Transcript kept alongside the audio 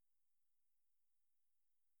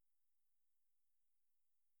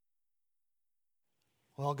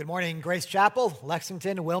Well, good morning, Grace Chapel,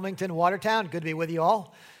 Lexington, Wilmington, Watertown. Good to be with you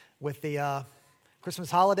all with the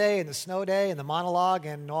Christmas holiday and the snow day and the monologue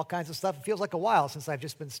and all kinds of stuff. It feels like a while since I've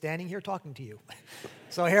just been standing here talking to you.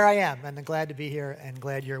 So here I am, and I'm glad to be here and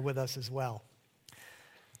glad you're with us as well.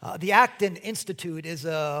 The Acton Institute is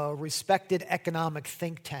a respected economic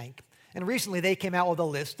think tank, and recently they came out with a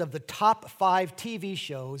list of the top 5 TV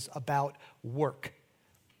shows about work.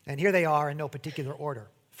 And here they are in no particular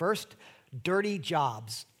order. First, Dirty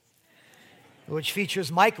Jobs, which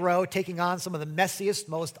features Mike Rowe taking on some of the messiest,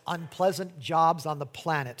 most unpleasant jobs on the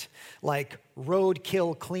planet, like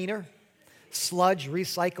roadkill cleaner, sludge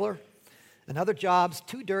recycler, and other jobs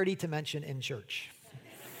too dirty to mention in church.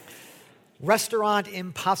 Restaurant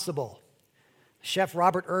Impossible. Chef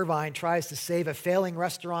Robert Irvine tries to save a failing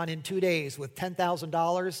restaurant in 2 days with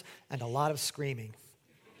 $10,000 and a lot of screaming.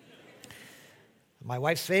 My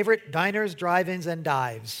wife's favorite, Diners, Drive-Ins, and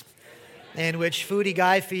Dives, in which foodie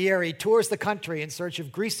Guy Fieri tours the country in search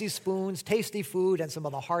of greasy spoons, tasty food, and some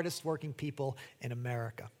of the hardest working people in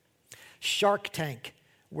America. Shark Tank,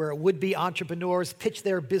 where would-be entrepreneurs pitch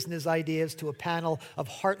their business ideas to a panel of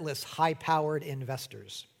heartless, high-powered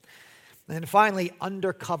investors. And then finally,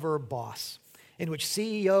 Undercover Boss, in which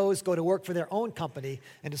CEOs go to work for their own company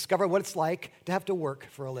and discover what it's like to have to work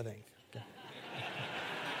for a living.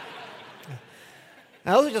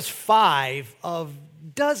 Now, those are just 5 of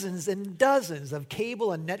dozens and dozens of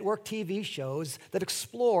cable and network TV shows that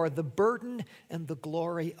explore the burden and the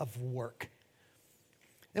glory of work.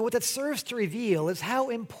 And what that serves to reveal is how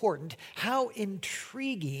important, how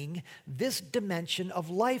intriguing this dimension of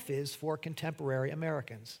life is for contemporary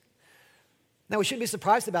Americans. Now, we shouldn't be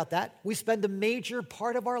surprised about that. We spend a major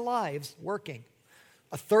part of our lives working.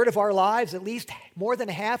 A third of our lives, at least more than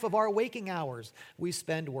half of our waking hours, we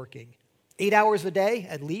spend working. 8 hours a day,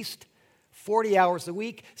 at least. 40 hours a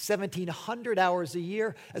week, 1,700 hours a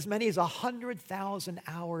year, as many as 100,000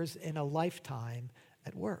 hours in a lifetime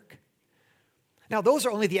at work. Now, those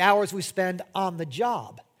are only the hours we spend on the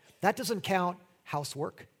job. That doesn't count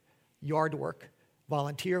housework, yard work,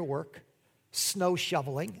 volunteer work, snow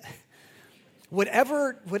shoveling.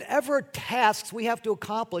 Whatever tasks we have to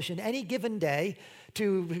accomplish in any given day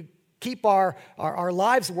to keep our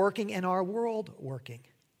lives working and our world working.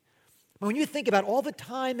 When you think about all the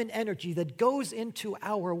time and energy that goes into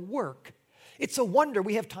our work, it's a wonder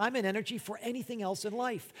we have time and energy for anything else in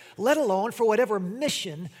life, let alone for whatever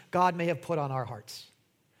mission God may have put on our hearts.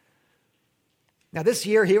 Now, this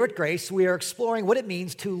year here at Grace, we are exploring what it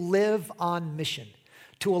means to live on mission,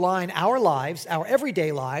 to align our lives, our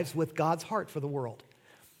everyday lives, with God's heart for the world.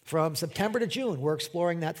 From September to June, we're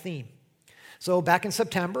exploring that theme. So back in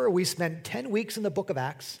September, we spent 10 weeks in the book of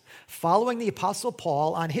Acts following the Apostle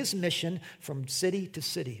Paul on his mission from city to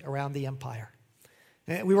city around the empire.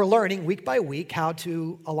 And we were learning week by week how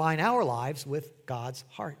to align our lives with God's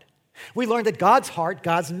heart. We learned that God's heart,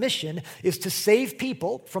 God's mission, is to save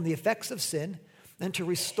people from the effects of sin and to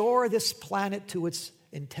restore this planet to its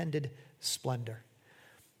intended splendor.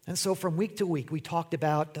 And so from week to week, we talked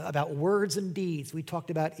about words and deeds. We talked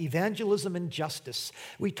about evangelism and justice.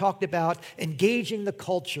 We talked about engaging the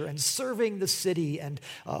culture and serving the city and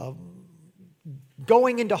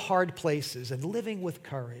going into hard places and living with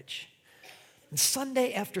courage. And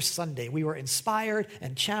Sunday after Sunday, we were inspired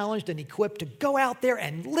and challenged and equipped to go out there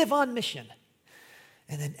and live on mission.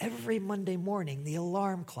 And then every Monday morning, the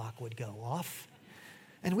alarm clock would go off.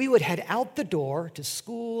 And we would head out the door to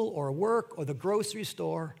school or work or the grocery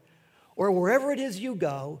store or wherever it is you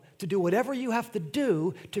go to do whatever you have to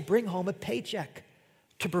do to bring home a paycheck,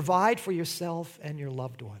 to provide for yourself and your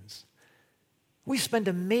loved ones. We spend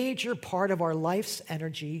a major part of our life's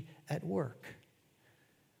energy at work.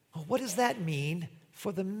 Well, what does that mean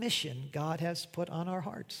for the mission God has put on our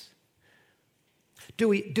hearts? Do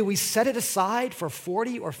we set it aside for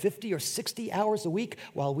 40 or 50 or 60 hours a week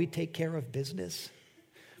while we take care of business?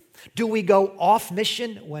 Do we go off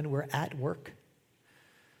mission when we're at work?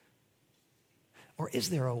 Or is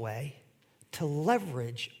there a way to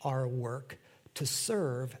leverage our work to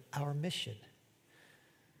serve our mission?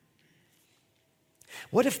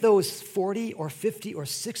 What if those 40 or 50 or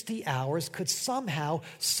 60 hours could somehow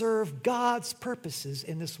serve God's purposes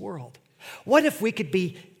in this world? What if we could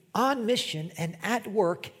be on mission and at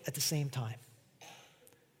work at the same time?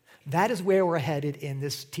 That is where we're headed in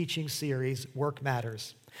this teaching series, Work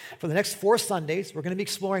Matters. For the next 4 Sundays, we're going to be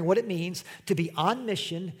exploring what it means to be on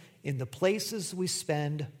mission in the places we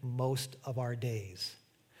spend most of our days.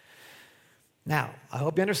 Now, I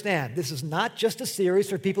hope you understand, this is not just a series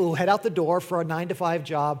for people who head out the door for a 9-to-5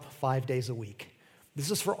 job 5 days a week.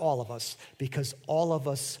 This is for all of us because all of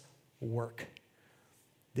us work.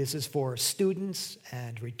 This is for students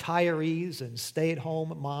and retirees and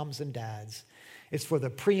stay-at-home moms and dads. It's for the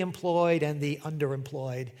pre-employed and the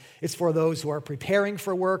underemployed. It's for those who are preparing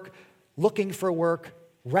for work, looking for work,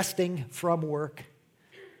 resting from work.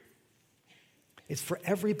 It's for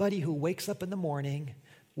everybody who wakes up in the morning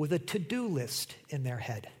with a to-do list in their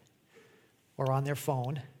head or on their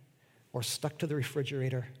phone or stuck to the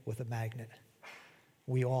refrigerator with a magnet.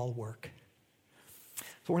 We all work.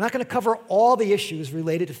 So we're not going to cover all the issues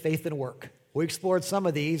related to faith and work. We explored some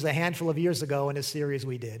of these a handful of years ago in a series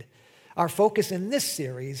we did. Our focus in this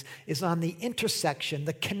series is on the intersection,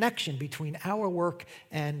 the connection between our work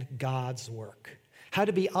and God's work. How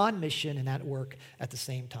to be on mission and at work at the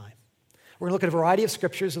same time. We're going to look at a variety of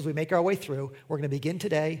scriptures as we make our way through. We're going to begin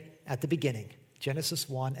today at the beginning, Genesis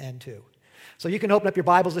 1 and 2. So you can open up your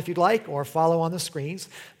Bibles if you'd like or follow on the screens.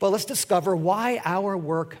 But let's discover why our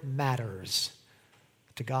work matters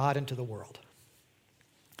to God and to the world.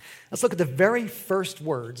 Let's look at the very first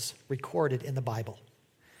words recorded in the Bible.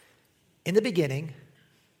 In the beginning,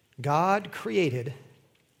 God created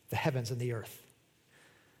the heavens and the earth.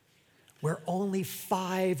 We're only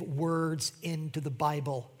 5 words into the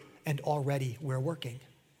Bible, and already we're working.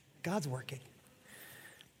 God's working.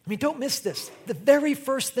 I mean, don't miss this. The very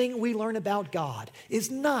first thing we learn about God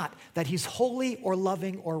is not that he's holy or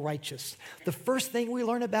loving or righteous. The first thing we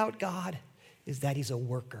learn about God is that he's a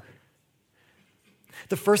worker.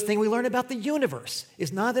 The first thing we learn about the universe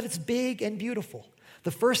is not that it's big and beautiful.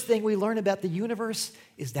 The first thing we learn about the universe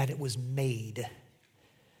is that it was made.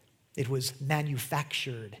 It was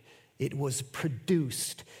manufactured. It was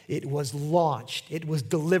produced. It was launched. It was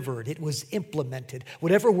delivered. It was implemented.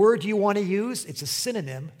 Whatever word you want to use, it's a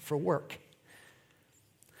synonym for work.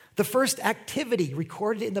 The first activity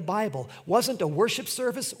recorded in the Bible wasn't a worship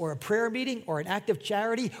service or a prayer meeting or an act of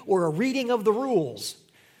charity or a reading of the rules,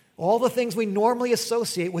 all the things we normally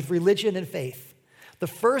associate with religion and faith. The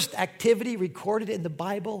first activity recorded in the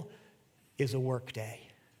Bible is a work day.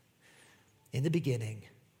 In the beginning,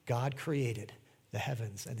 God created the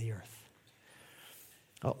heavens and the earth.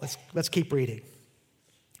 Oh, let's keep reading.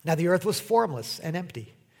 Now the earth was formless and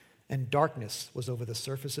empty, and darkness was over the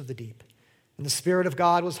surface of the deep. And the Spirit of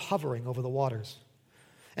God was hovering over the waters.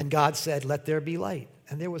 And God said, "Let there be light."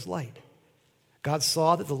 And there was light. God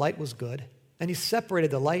saw that the light was good, and he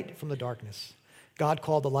separated the light from the darkness. God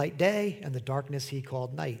called the light day, and the darkness he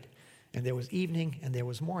called night. And there was evening, and there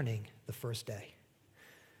was morning the first day.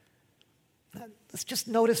 Now, let's just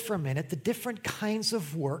notice for a minute the different kinds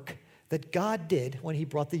of work that God did when he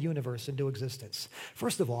brought the universe into existence.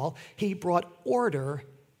 First of all, he brought order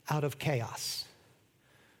out of chaos.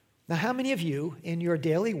 Now, how many of you in your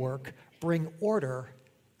daily work bring order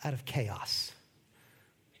out of chaos?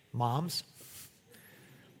 Moms,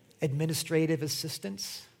 administrative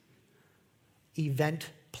assistants,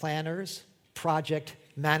 event planners, project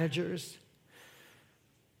managers.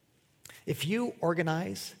 If you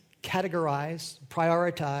organize, categorize,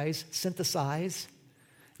 prioritize, synthesize,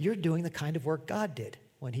 you're doing the kind of work God did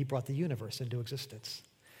when he brought the universe into existence.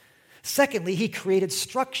 Secondly, he created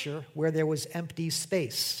structure where there was empty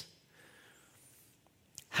space.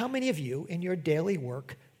 How many of you in your daily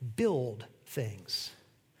work build things?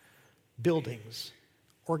 Buildings,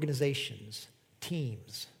 organizations,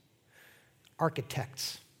 teams,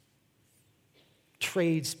 architects,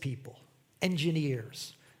 tradespeople,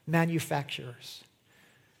 engineers, manufacturers.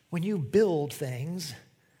 When you build things,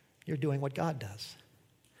 you're doing what God does.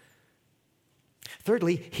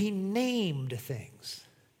 Thirdly, he named things.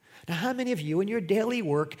 Now, how many of you in your daily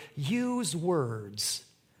work use words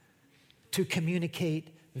to communicate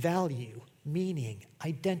value, meaning,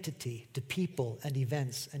 identity to people and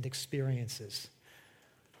events and experiences?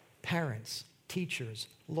 Parents, teachers,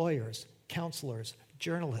 lawyers, counselors,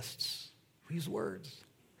 journalists use words.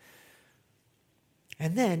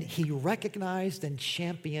 And then he recognized and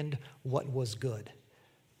championed what was good.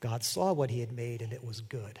 God saw what he had made and it was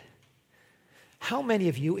good. How many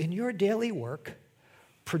of you in your daily work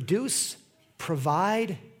produce,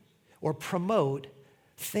 provide, or promote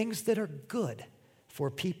things that are good for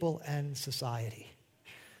people and society?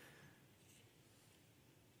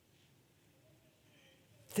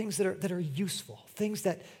 Things that are useful, things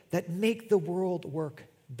that make the world work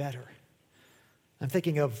better. I'm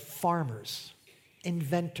thinking of farmers,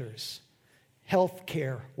 inventors,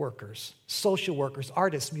 healthcare workers, social workers,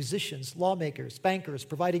 artists, musicians, lawmakers, bankers,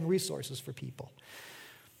 providing resources for people.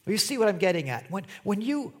 You see what I'm getting at? When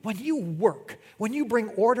you work, when you bring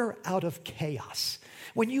order out of chaos,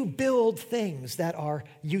 when you build things that are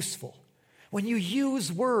useful, when you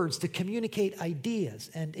use words to communicate ideas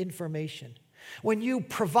and information, when you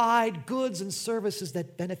provide goods and services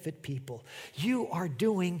that benefit people, you are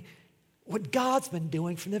doing what God's been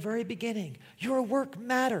doing from the very beginning. Your work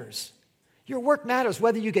matters. Your work matters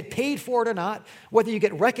whether you get paid for it or not, whether you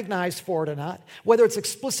get recognized for it or not, whether it's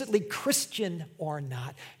explicitly Christian or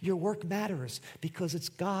not. Your work matters because it's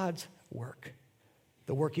God's work,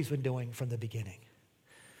 the work he's been doing from the beginning.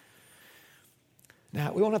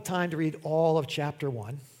 Now, we won't have time to read all of chapter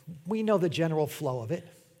 1. We know the general flow of it.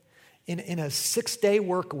 In a 6-day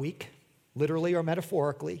work week, literally or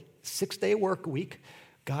metaphorically, 6-day work week,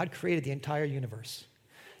 God created the entire universe.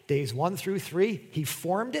 Days 1 through 3, he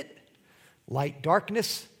formed it. Light,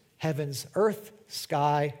 darkness, heavens, earth,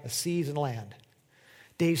 sky, seas, and land.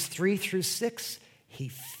 Days 3 through 6, he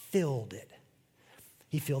filled it.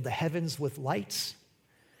 He filled the heavens with lights.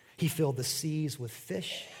 He filled the seas with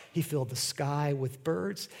fish. He filled the sky with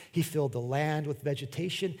birds. He filled the land with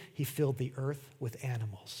vegetation. He filled the earth with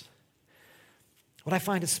animals. What I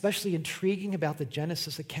find especially intriguing about the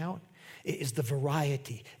Genesis account is the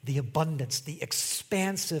variety, the abundance, the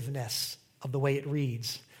expansiveness of the way it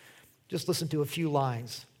reads. Just listen to a few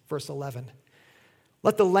lines. Verse 11.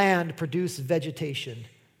 Let the land produce vegetation,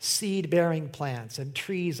 seed-bearing plants, and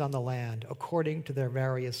trees on the land according to their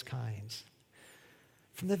various kinds.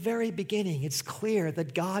 From the very beginning, it's clear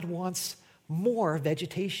that God wants more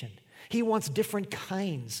vegetation. He wants different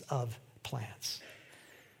kinds of plants.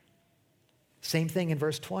 Same thing in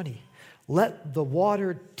verse 20. Let the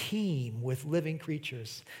water teem with living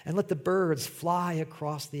creatures, and let the birds fly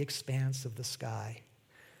across the expanse of the sky.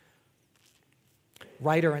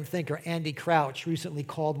 Writer and thinker Andy Crouch recently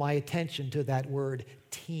called my attention to that word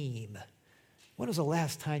teem. When was the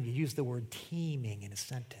last time you used the word teeming in a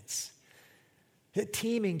sentence?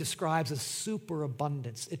 Teeming describes a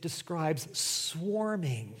superabundance. It describes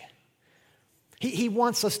swarming. He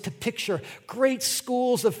wants us to picture great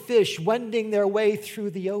schools of fish wending their way through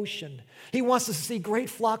the ocean. He wants us to see great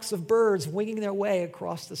flocks of birds winging their way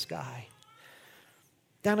across the sky.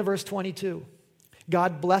 Down to verse 22.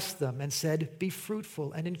 God blessed them and said, be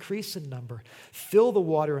fruitful and increase in number. Fill the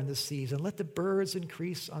water in the seas and let the birds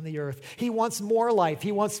increase on the earth. He wants more life.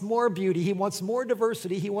 He wants more beauty. He wants more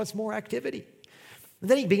diversity. He wants more activity. And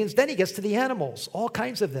then he gets to the animals, all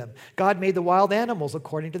kinds of them. God made the wild animals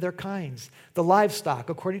according to their kinds, the livestock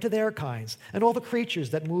according to their kinds, and all the creatures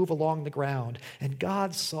that move along the ground. And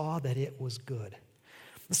God saw that it was good.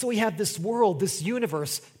 And so we have this world, this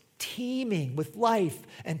universe, teeming with life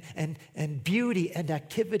and beauty and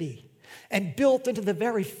activity. And built into the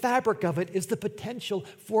very fabric of it is the potential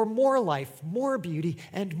for more life, more beauty,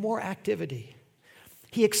 and more activity.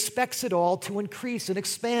 He expects it all to increase and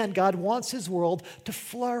expand. God wants his world to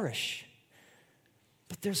flourish.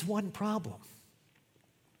 But there's one problem.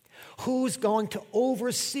 Who's going to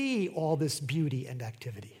oversee all this beauty and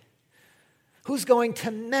activity? Who's going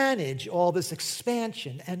to manage all this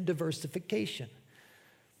expansion and diversification?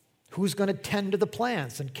 Who's going to tend to the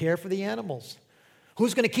plants and care for the animals?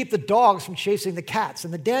 Who's going to keep the dogs from chasing the cats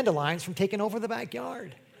and the dandelions from taking over the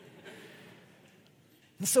backyard?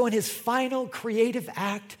 And so in his final creative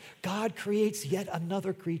act, God creates yet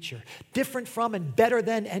another creature, different from and better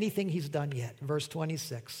than anything he's done yet. Verse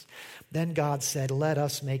 26, then God said, let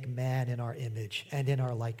us make man in our image and in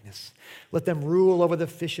our likeness. Let them rule over the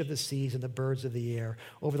fish of the seas and the birds of the air,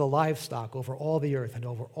 over the livestock, over all the earth, and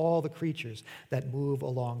over all the creatures that move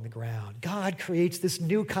along the ground. God creates this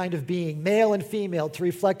new kind of being, male and female, to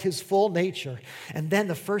reflect his full nature. And then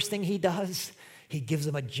the first thing he does, he gives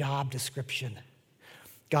them a job description.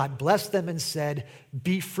 God blessed them and said,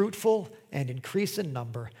 be fruitful and increase in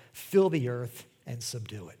number, fill the earth and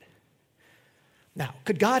subdue it. Now,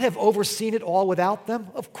 could God have overseen it all without them?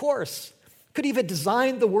 Of course. Could he have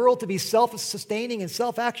designed the world to be self-sustaining and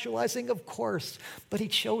self-actualizing? Of course. But he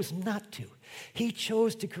chose not to. He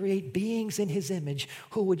chose to create beings in his image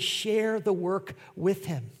who would share the work with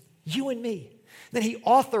him, you and me. Then he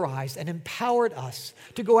authorized and empowered us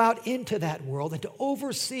to go out into that world and to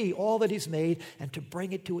oversee all that he's made and to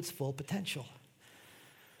bring it to its full potential.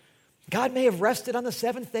 God may have rested on the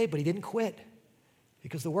seventh day, but he didn't quit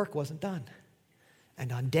because the work wasn't done.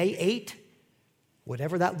 And on day 8,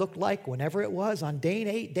 whatever that looked like, whenever it was, on day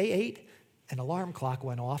 8, an alarm clock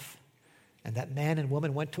went off, and that man and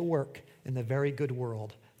woman went to work in the very good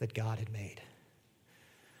world that God had made.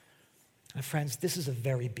 And friends, this is a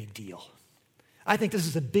very big deal. I think this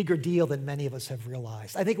is a bigger deal than many of us have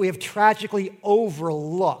realized. I think we have tragically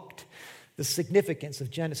overlooked the significance of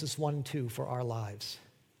Genesis 1 and 2 for our lives.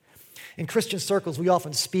 In Christian circles, we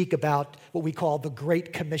often speak about what we call the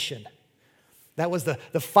Great Commission. That was the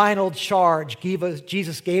final charge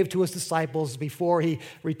Jesus gave to his disciples before he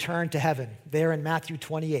returned to heaven, there in Matthew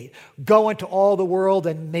 28. Go into all the world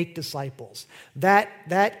and make disciples. That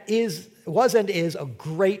was and is a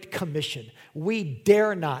great commission. We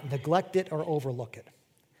dare not neglect it or overlook it.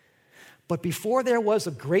 But before there was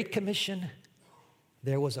a great commission,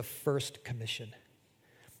 there was a first commission.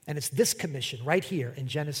 And it's this commission right here in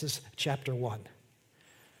Genesis chapter 1.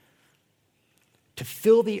 To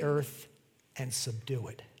fill the earth and subdue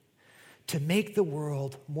it, to make the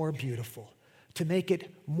world more beautiful, to make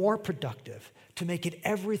it more productive, to make it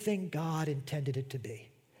everything God intended it to be.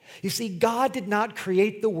 You see, God did not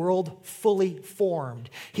create the world fully formed.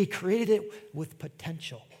 He created it with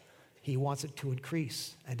potential. He wants it to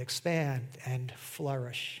increase and expand and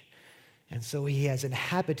flourish. And so he has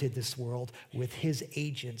inhabited this world with his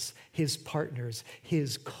agents, his partners,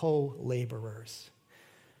 his co-laborers.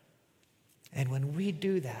 And when we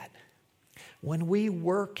do that, when we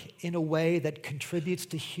work in a way that contributes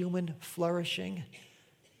to human flourishing,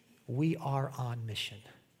 we are on mission.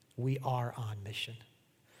 We are on mission.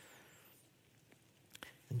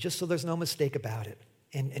 And just so there's no mistake about it,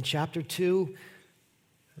 in chapter 2,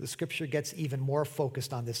 the scripture gets even more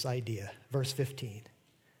focused on this idea. Verse 15.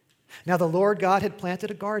 Now the Lord God had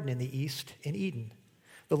planted a garden in the east in Eden.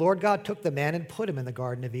 The Lord God took the man and put him in the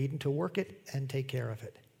Garden of Eden to work it and take care of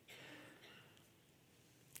it.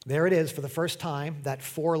 There it is for the first time, that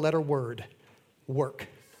 4-letter word, work.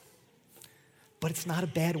 But it's not a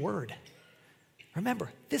bad word.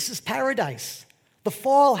 Remember, this is paradise. The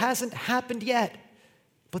fall hasn't happened yet,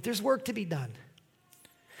 but there's work to be done.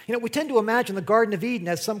 You know, we tend to imagine the Garden of Eden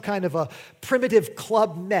as some kind of a primitive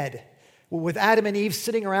Club Med, with Adam and Eve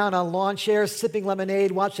sitting around on lawn chairs, sipping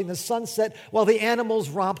lemonade, watching the sunset, while the animals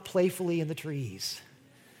romp playfully in the trees.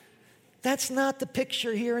 That's not the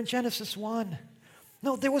picture here in Genesis 1.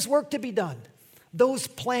 No, there was work to be done. Those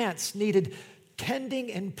plants needed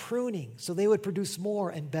tending and pruning so they would produce more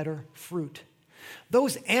and better fruit.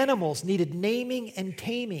 Those animals needed naming and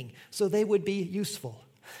taming so they would be useful.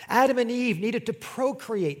 Adam and Eve needed to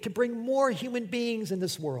procreate, to bring more human beings in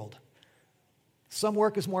this world. Some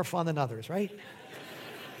work is more fun than others, right?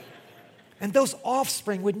 And those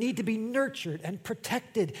offspring would need to be nurtured and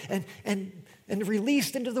protected and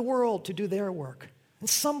released into the world to do their work. And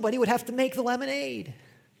somebody would have to make the lemonade.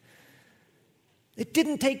 It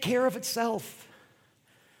didn't take care of itself.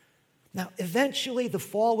 Now, eventually the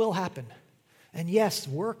fall will happen. And yes,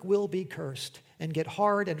 work will be cursed and get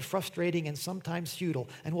hard and frustrating and sometimes futile.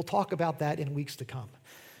 And we'll talk about that in weeks to come.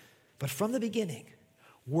 But from the beginning,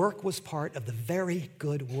 work was part of the very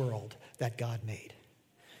good world that God made.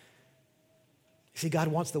 You see, God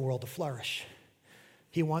wants the world to flourish.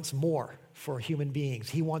 He wants more for human beings.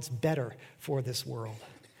 He wants better for this world.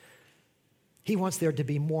 He wants there to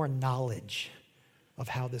be more knowledge of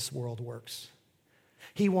how this world works.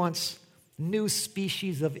 He wants new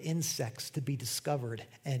species of insects to be discovered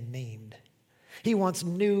and named. He wants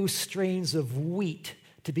new strains of wheat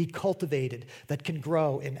to be cultivated that can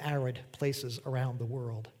grow in arid places around the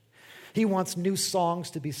world. He wants new songs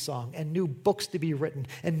to be sung and new books to be written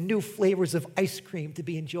and new flavors of ice cream to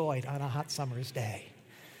be enjoyed on a hot summer's day.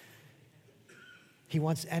 He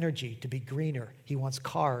wants energy to be greener. He wants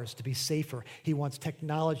cars to be safer. He wants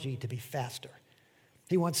technology to be faster.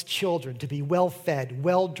 He wants children to be well-fed,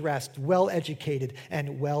 well-dressed, well-educated,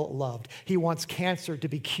 and well-loved. He wants cancer to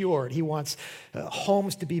be cured. He wants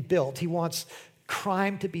homes to be built. He wants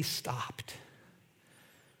crime to be stopped.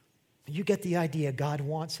 You get the idea. God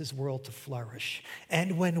wants his world to flourish.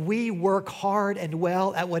 And when we work hard and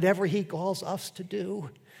well at whatever he calls us to do,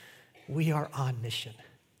 we are on mission.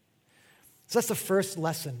 So that's the first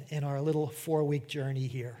lesson in our little 4-week journey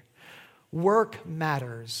here. Work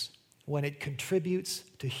matters when it contributes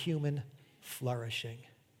to human flourishing.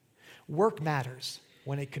 Work matters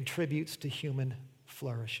when it contributes to human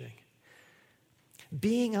flourishing.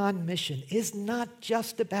 Being on mission is not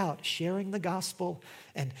just about sharing the gospel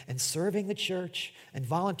and serving the church and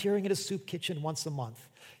volunteering at a soup kitchen once a month.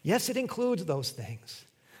 Yes, it includes those things,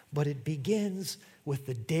 but it begins with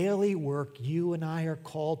the daily work you and I are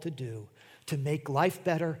called to do to make life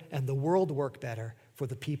better and the world work better for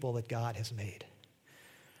the people that God has made.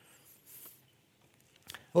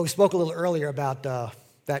 Well, we spoke a little earlier about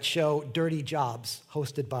that show, Dirty Jobs,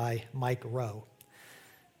 hosted by Mike Rowe.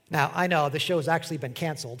 Now, I know the show's actually been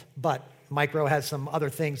canceled, but Mike Rowe has some other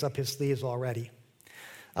things up his sleeves already.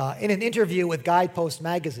 In an interview with Guidepost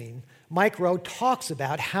magazine, Mike Rowe talks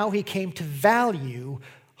about how he came to value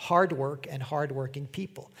hard work and hardworking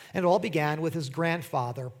people. And it all began with his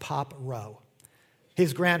grandfather, Pop Rowe.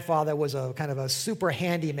 His grandfather was a kind of a super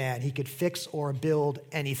handyman. He could fix or build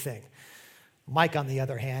anything. Mike, on the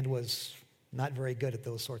other hand, was not very good at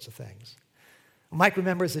those sorts of things. Mike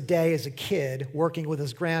remembers a day as a kid working with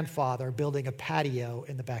his grandfather building a patio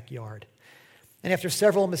in the backyard. And after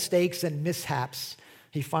several mistakes and mishaps,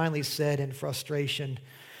 he finally said in frustration,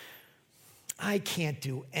 "I can't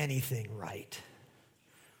do anything right."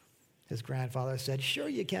 His grandfather said, "Sure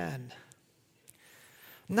you can.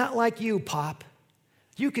 Not like you, Pop.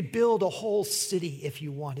 You could build a whole city if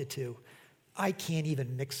you wanted to. I can't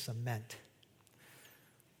even mix cement."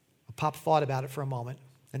 Pop thought about it for a moment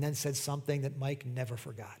and then said something that Mike never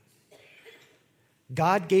forgot.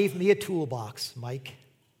 "God gave me a toolbox, Mike,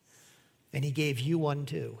 and he gave you one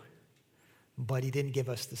too, but he didn't give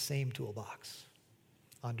us the same toolbox.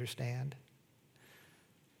 Understand?"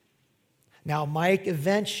 Now, Mike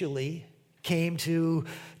eventually came to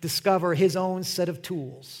discover his own set of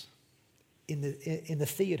tools in the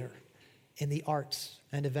theater, in the arts,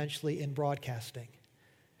 and eventually in broadcasting.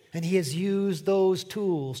 And he has used those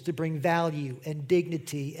tools to bring value and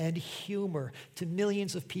dignity and humor to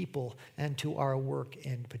millions of people and to our work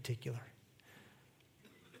in particular.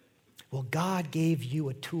 Well, God gave you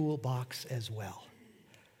a toolbox as well,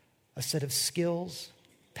 a set of skills,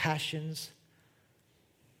 passions,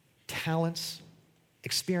 talents,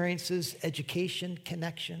 experiences, education,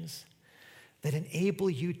 connections that enable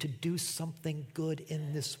you to do something good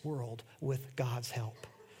in this world with God's help.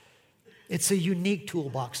 It's a unique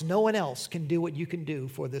toolbox. No one else can do what you can do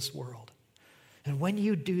for this world. And when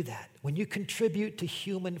you do that, when you contribute to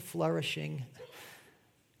human flourishing,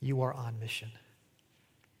 you are on mission.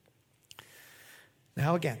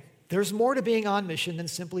 Now again, there's more to being on mission than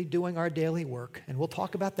simply doing our daily work, and we'll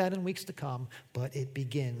talk about that in weeks to come, but it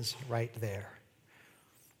begins right there.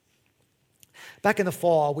 Back in the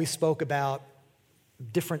fall, we spoke about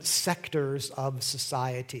different sectors of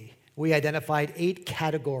society. We identified 8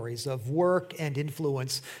 categories of work and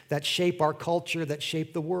influence that shape our culture, that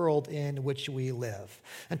shape the world in which we live,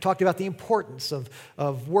 and talked about the importance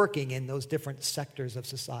of working in those different sectors of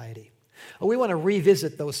society. We want to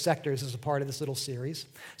revisit those sectors as a part of this little series.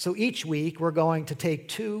 So each week, we're going to take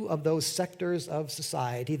 2 of those sectors of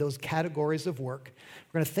society, those categories of work.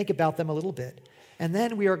 We're going to think about them a little bit. And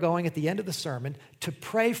then we are going, at the end of the sermon, to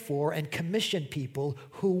pray for and commission people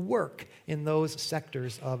who work in those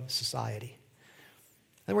sectors of society.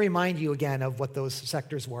 Let me remind you again of what those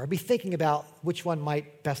sectors were. Be thinking about which one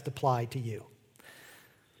might best apply to you.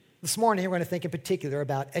 This morning, we're going to think in particular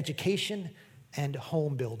about education and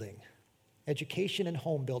home building. Education and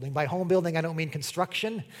home building. By home building, I don't mean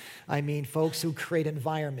construction. I mean folks who create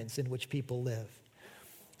environments in which people live.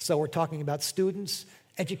 So we're talking about students,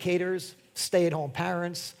 educators, stay-at-home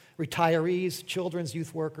parents, retirees, children's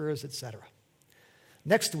youth workers, etc.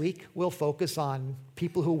 Next week, we'll focus on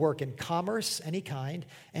people who work in commerce, any kind,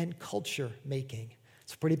 and culture making.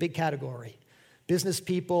 It's a pretty big category. Business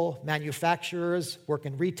people, manufacturers, work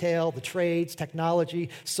in retail, the trades, technology,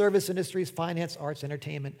 service industries, finance, arts,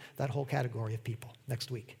 entertainment, that whole category of people next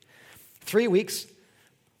week. 3 weeks,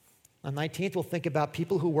 on 19th, we'll think about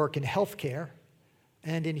people who work in healthcare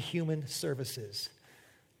and in human services.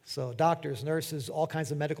 So doctors, nurses, all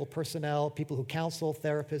kinds of medical personnel, people who counsel,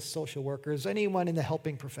 therapists, social workers, anyone in the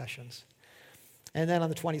helping professions. And then on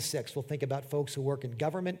the 26th, we'll think about folks who work in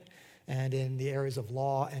government and in the areas of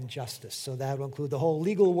law and justice. So that will include the whole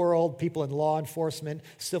legal world, people in law enforcement,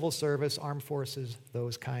 civil service, armed forces,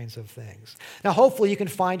 those kinds of things. Now, hopefully you can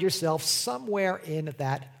find yourself somewhere in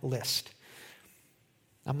that list.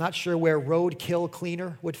 I'm not sure where roadkill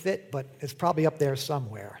cleaner would fit, but it's probably up there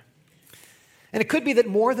somewhere. And it could be that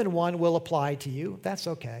more than one will apply to you. That's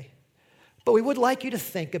okay. But we would like you to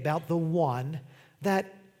think about the one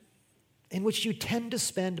that in which you tend to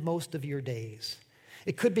spend most of your days.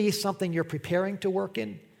 It could be something you're preparing to work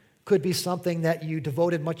in, could be something that you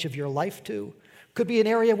devoted much of your life to, could be an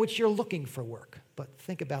area in which you're looking for work. But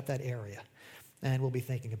think about that area, and we'll be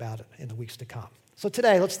thinking about it in the weeks to come. So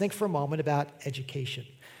today, let's think for a moment about education.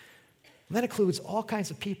 And that includes all kinds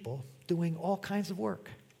of people doing all kinds of work.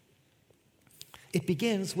 It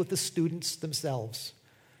begins with the students themselves,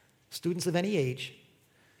 students of any age,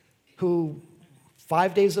 who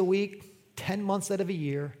 5 days a week, 10 months out of a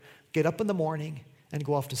year, get up in the morning and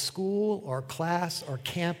go off to school or class or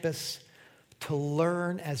campus to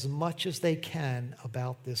learn as much as they can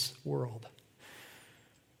about this world.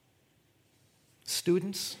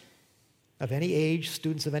 Students of any age,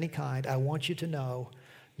 students of any kind, I want you to know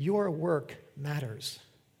your work matters.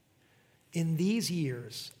 In these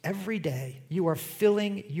years, every day, you are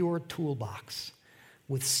filling your toolbox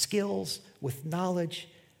with skills, with knowledge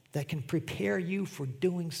that can prepare you for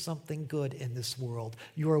doing something good in this world.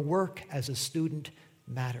 Your work as a student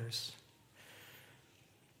matters.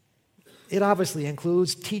 It obviously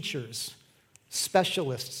includes teachers,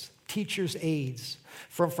 specialists, teachers' aides,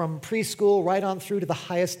 from preschool right on through to the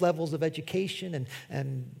highest levels of education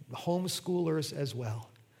and homeschoolers as well.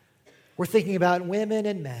 We're thinking about women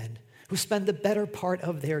and men who spend the better part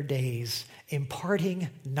of their days imparting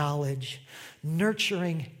knowledge,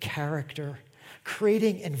 nurturing character,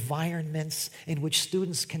 creating environments in which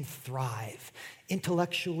students can thrive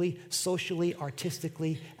intellectually, socially,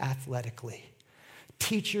 artistically, athletically.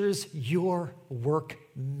 Teachers, your work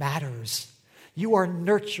matters. You are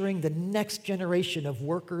nurturing the next generation of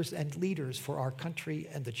workers and leaders for our country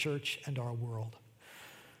and the church and our world.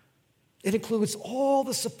 It includes all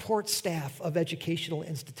the support staff of educational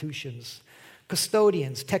institutions,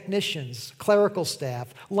 custodians, technicians, clerical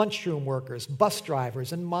staff, lunchroom workers, bus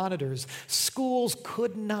drivers, and monitors. Schools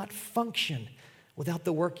could not function without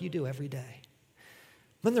the work you do every day.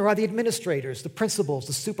 Then there are the administrators, the principals,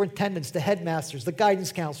 the superintendents, the headmasters, the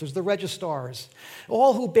guidance counselors, the registrars,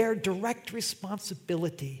 all who bear direct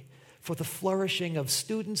responsibility for the flourishing of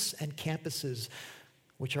students and campuses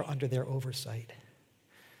which are under their oversight.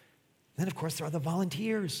 Then, of course, there are the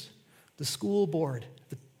volunteers, the school board,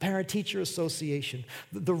 the parent-teacher association,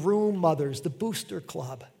 the room mothers, the booster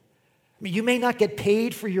club. I mean, you may not get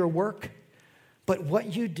paid for your work, but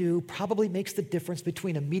what you do probably makes the difference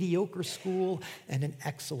between a mediocre school and an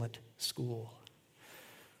excellent school.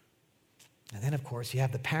 And then, of course, you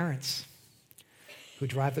have the parents who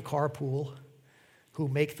drive the carpool, who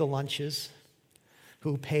make the lunches,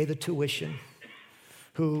 who pay the tuition,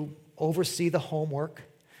 who oversee the homework,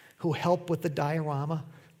 who help with the diorama,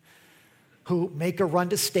 who make a run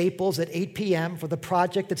to Staples at 8 p.m. for the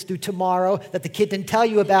project that's due tomorrow that the kid didn't tell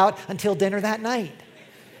you about until dinner that night.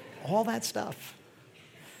 All that stuff.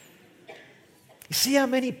 You see how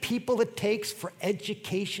many people it takes for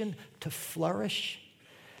education to flourish?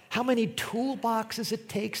 How many toolboxes it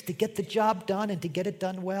takes to get the job done and to get it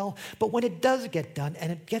done well? But when it does get done,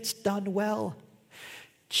 and it gets done well,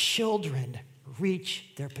 children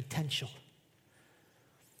reach their potential.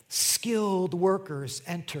 Skilled workers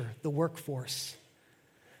enter the workforce.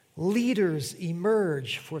 Leaders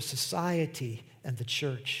emerge for society and the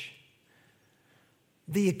church.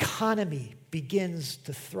 The economy begins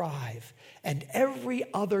to thrive, and every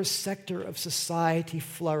other sector of society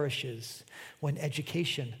flourishes when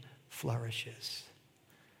education flourishes.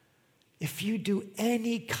 If you do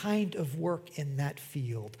any kind of work in that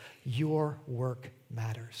field, your work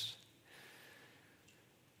matters.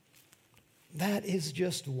 That is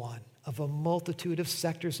just one of a multitude of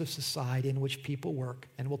sectors of society in which people work,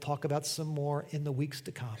 and we'll talk about some more in the weeks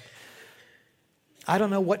to come. I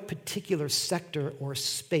don't know what particular sector or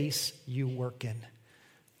space you work in.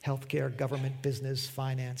 Healthcare, government, business,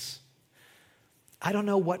 finance. I don't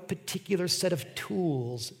know what particular set of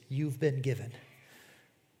tools you've been given.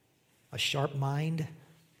 A sharp mind,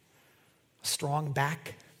 a strong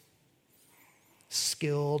back,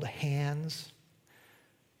 skilled hands,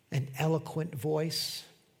 an eloquent voice,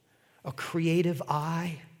 a creative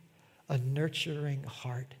eye, a nurturing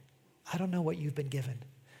heart. I don't know what you've been given.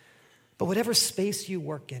 But whatever space you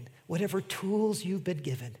work in, whatever tools you've been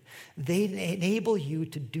given, they enable you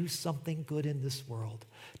to do something good in this world,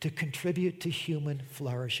 to contribute to human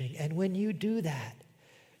flourishing. And when you do that,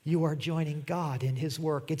 you are joining God in his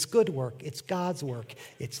work. It's good work. It's God's work.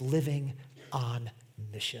 It's living on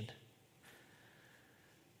mission.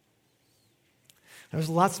 There's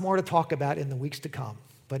lots more to talk about in the weeks to come.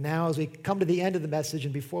 But now as we come to the end of the message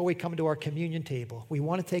and before we come to our communion table, we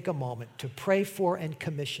want to take a moment to pray for and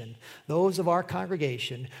commission those of our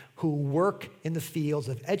congregation who work in the fields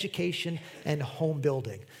of education and home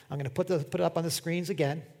building. I'm going to put it up on the screens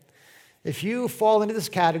again. If you fall into this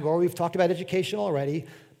category, we've talked about education already.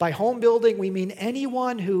 By home building, we mean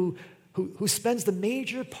anyone who spends the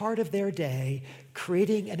major part of their day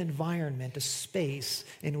creating an environment, a space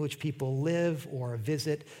in which people live or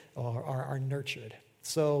visit or are nurtured.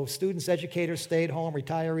 So students, educators, stay-at-home,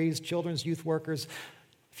 retirees, children's youth workers.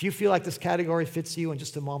 If you feel like this category fits you, in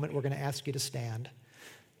just a moment, we're going to ask you to stand.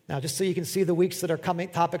 Now, just so you can see the weeks that are coming,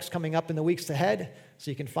 topics coming up in the weeks ahead, so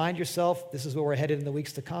you can find yourself, this is where we're headed in the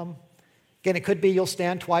weeks to come. Again, it could be you'll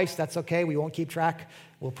stand twice. That's okay. We won't keep track.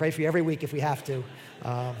 We'll pray for you every week if we have to.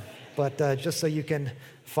 But just so you can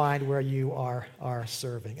find where you are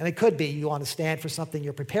serving. And it could be you want to stand for something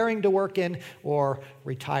you're preparing to work in or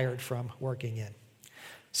retired from working in.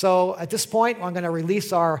 So at this point, I'm going to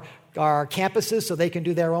release our campuses so they can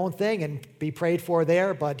do their own thing and be prayed for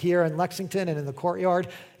there. But here in Lexington and in the courtyard,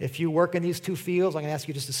 if you work in these two fields, I'm going to ask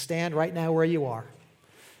you just to stand right now where you are.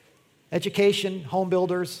 Education, home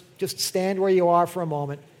builders, just stand where you are for a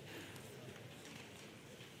moment.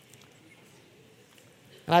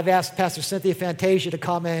 And I've asked Pastor Cynthia Fantasia to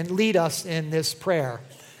come and lead us in this prayer.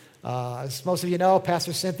 As most of you know,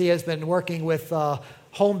 Pastor Cynthia has been working with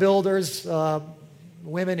home builders,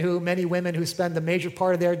 many women who spend the major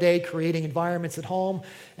part of their day creating environments at home.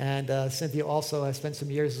 And Cynthia also has spent some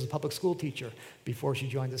years as a public school teacher before she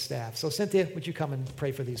joined the staff. So Cynthia, would you come and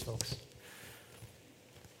pray for these folks?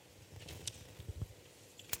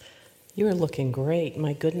 You are looking great,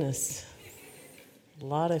 my goodness. A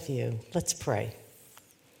lot of you. Let's pray.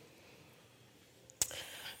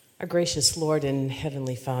 Our gracious Lord and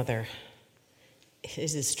Heavenly Father, it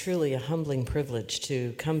is truly a humbling privilege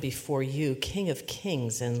to come before you, King of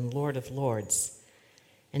Kings and Lord of Lords,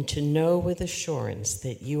 and to know with assurance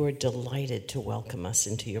that you are delighted to welcome us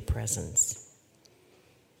into your presence.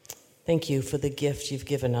 Thank you for the gift you've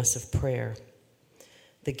given us of prayer,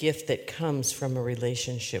 the gift that comes from a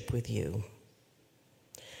relationship with you.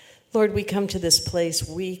 Lord, we come to this place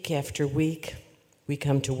week after week. We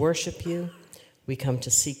come to worship you. We come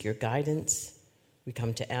to seek your guidance. We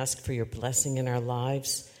come to ask for your blessing in our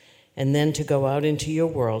lives, and then to go out into your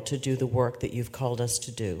world to do the work that you've called us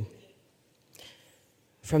to do.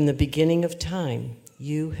 From the beginning of time,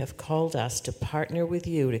 you have called us to partner with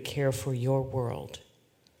you to care for your world.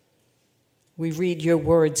 We read your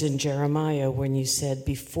words in Jeremiah when you said,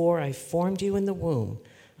 "Before I formed you in the womb,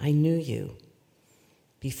 I knew you.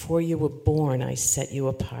 Before you were born, I set you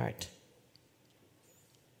apart."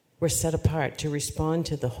 We're set apart to respond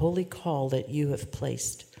to the holy call that you have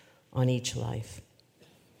placed on each life.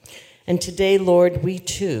 And today, Lord, we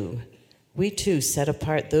too set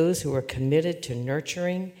apart those who are committed to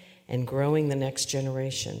nurturing and growing the next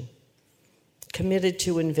generation, committed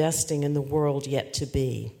to investing in the world yet to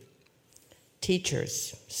be.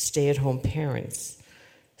 Teachers, stay-at-home parents,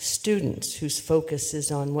 students whose focus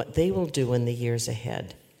is on what they will do in the years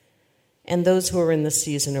ahead, and those who are in the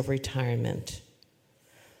season of retirement.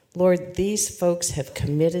 Lord, these folks have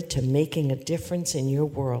committed to making a difference in your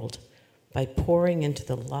world by pouring into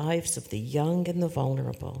the lives of the young and the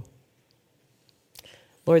vulnerable.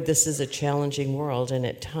 Lord, this is a challenging world, and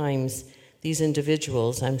at times these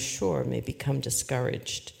individuals, I'm sure, may become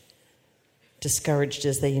discouraged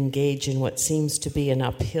as they engage in what seems to be an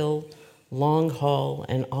uphill, long-haul,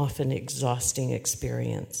 and often exhausting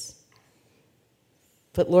experience.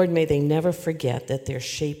 But Lord, may they never forget that they're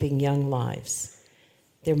shaping young lives.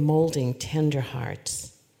 They're molding tender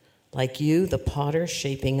hearts. Like you, the potter,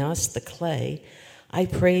 shaping us, the clay, I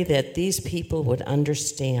pray that these people would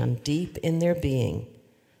understand deep in their being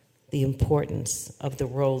the importance of the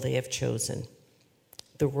role they have chosen,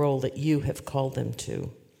 the role that you have called them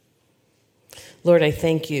to. Lord, I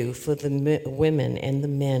thank you for the women and the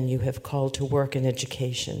men you have called to work in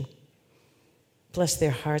education. Bless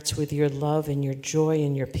their hearts with your love and your joy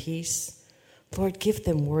and your peace. Lord, give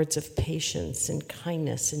them words of patience and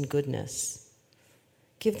kindness and goodness.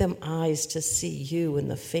 Give them eyes to see you in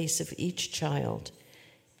the face of each child,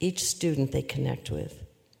 each student they connect with.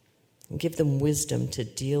 And give them wisdom to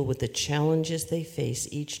deal with the challenges they face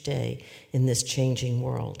each day in this changing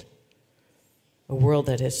world. A world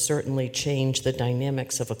that has certainly changed the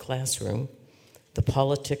dynamics of a classroom, the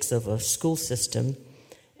politics of a school system,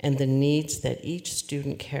 and the needs that each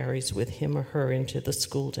student carries with him or her into the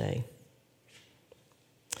school day.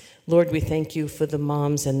 Lord, we thank you for the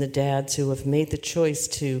moms and the dads who have made the choice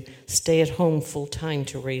to stay at home full time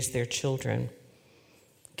to raise their children.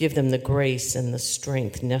 Give them the grace and the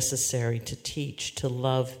strength necessary to teach, to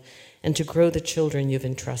love, and to grow the children you've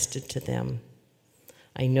entrusted to them.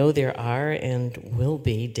 I know there are and will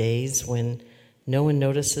be days when no one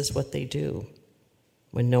notices what they do,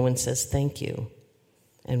 when no one says thank you,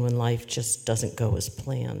 and when life just doesn't go as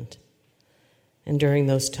planned. And during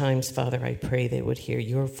those times, Father, I pray they would hear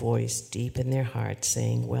your voice deep in their hearts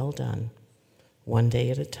saying, "Well done, one day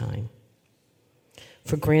at a time."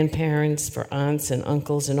 For grandparents, for aunts and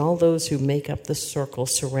uncles, and all those who make up the circle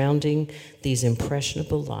surrounding these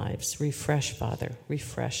impressionable lives, refresh, Father,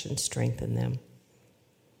 refresh and strengthen them.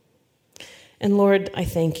 And Lord, I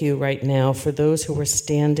thank you right now for those who are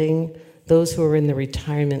standing, those who are in the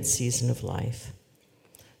retirement season of life.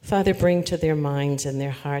 Father, bring to their minds and their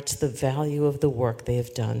hearts the value of the work they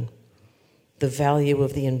have done, the value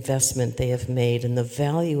of the investment they have made, and the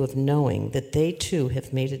value of knowing that they too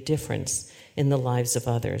have made a difference in the lives of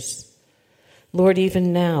others. Lord,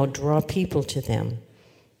 even now, draw people to them,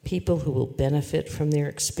 people who will benefit from their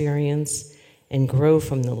experience and grow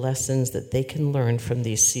from the lessons that they can learn from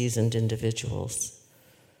these seasoned individuals.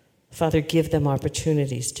 Father, give them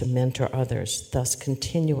opportunities to mentor others, thus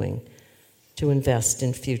continuing to invest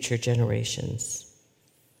in future generations.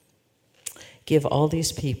 Give all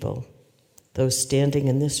these people those standing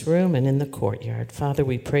in this room and in the courtyard. Father,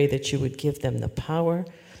 we pray that you would give them the power,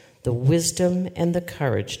 the wisdom, and the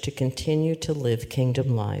courage to continue to live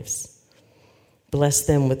kingdom lives. Bless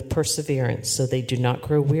them with perseverance so they do not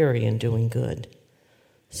grow weary in doing good,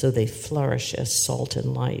 so they flourish as salt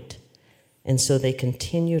and light, and so they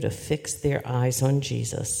continue to fix their eyes on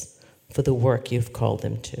Jesus for the work you've called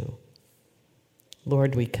them to.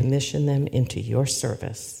 Lord, we commission them into your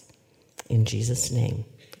service. In Jesus' name,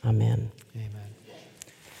 amen. Amen.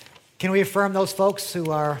 Can we affirm those folks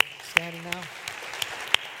who are standing now?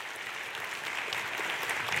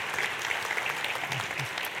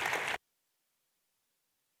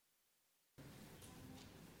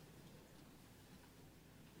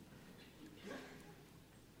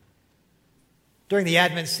 During the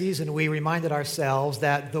Advent season, we reminded ourselves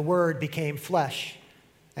that the Word became flesh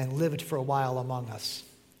and lived for a while among us.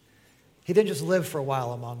 He didn't just live for a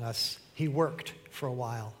while among us, he worked for a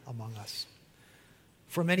while among us.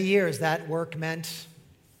 For many years, that work meant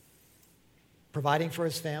providing for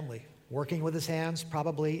his family, working with his hands,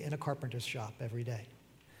 probably in a carpenter's shop every day.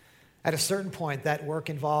 At a certain point, that work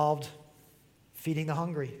involved feeding the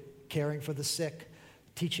hungry, caring for the sick,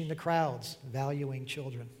 teaching the crowds, valuing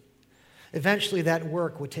children. Eventually, that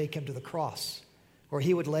work would take him to the cross, where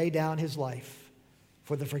he would lay down his life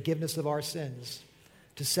for the forgiveness of our sins,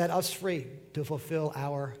 to set us free to fulfill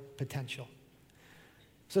our potential.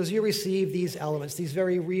 So as you receive these elements, these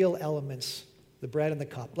very real elements, the bread and the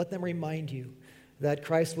cup, let them remind you that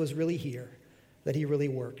Christ was really here, that he really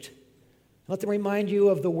worked. Let them remind you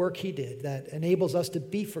of the work he did that enables us to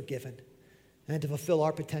be forgiven and to fulfill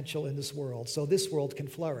our potential in this world, so this world can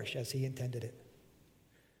flourish as he intended it.